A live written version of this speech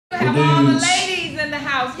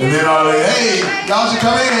house. And then all like, hey, y'all should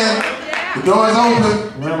come in. The door is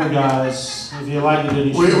open. Remember, guys, if you like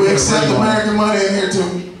it, we accept American money in here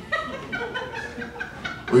too.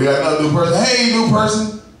 We got another new person. Hey, new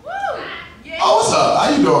person. Oh, what's up? How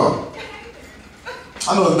you doing?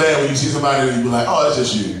 I know it's bad when you see somebody and you be like, oh, that's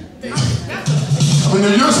just you. I mean,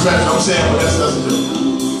 you're special, I'm saying, but that's nothing to do.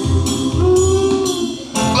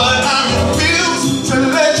 But I refuse to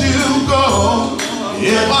let you go.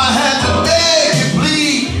 If I had to beg and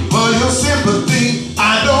plead for your sympathy,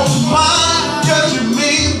 I don't mind, 'cause you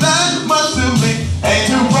mean that much to me. Ain't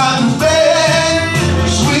too proud to beg,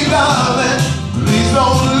 sweet darling, please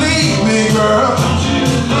don't leave me, girl.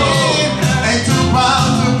 Ain't too proud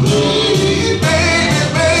to plead, baby,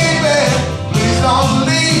 baby, please don't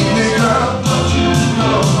leave me, girl.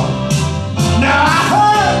 Now I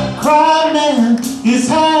heard crying man is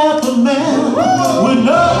half a man with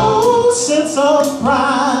no sense of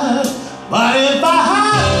pride. But if I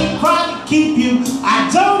had to cry to keep you, I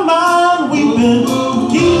don't mind weeping.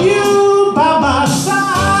 Keep you by my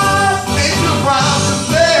side. Ain't too proud to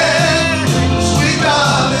beg, sweet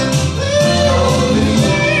darling, please don't leave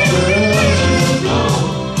me, girl.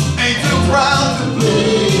 Ain't too proud to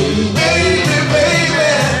plead, baby,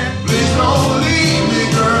 baby, please don't leave me,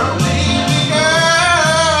 girl.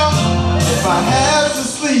 If I had to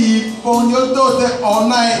sleep on your doorstep all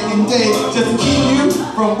night and day just to keep you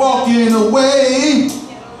from walking away,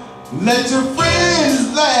 let your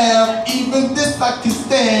friends laugh, even this I can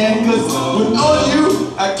stand, 'cause with all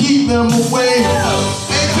you, I keep them away.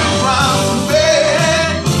 Ain't too proud to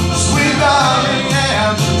beg, sweet darling,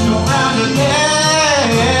 yeah, too proud to yeah,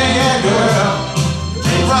 girl.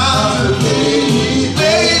 Ain't proud to plead,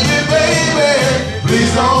 baby, baby,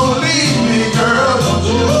 please don't leave me, girl. Don't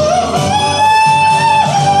you?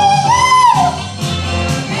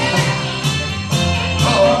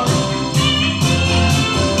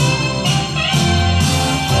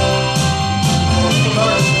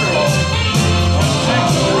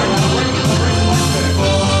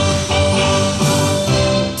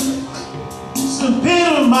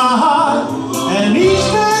 My heart, and each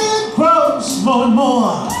day it grows more and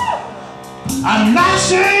more. I'm not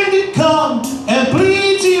ashamed to come and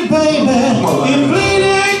plead to you, baby. If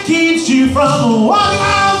bleeding keeps you from walking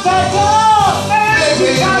out that door,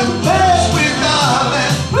 baby, you got to pay. Sweet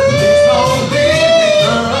darling, please don't leave me,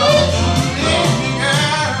 girl. Leave me,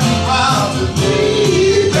 girl. Proud to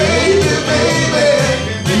plead, baby, baby,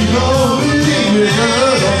 please don't leave me,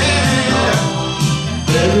 girl.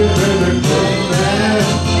 Baby, baby, baby.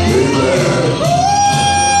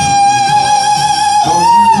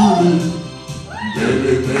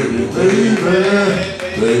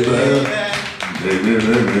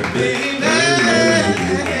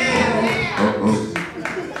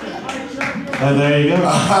 And there you go.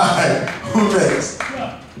 All right, who next?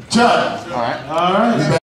 Chuck. All right.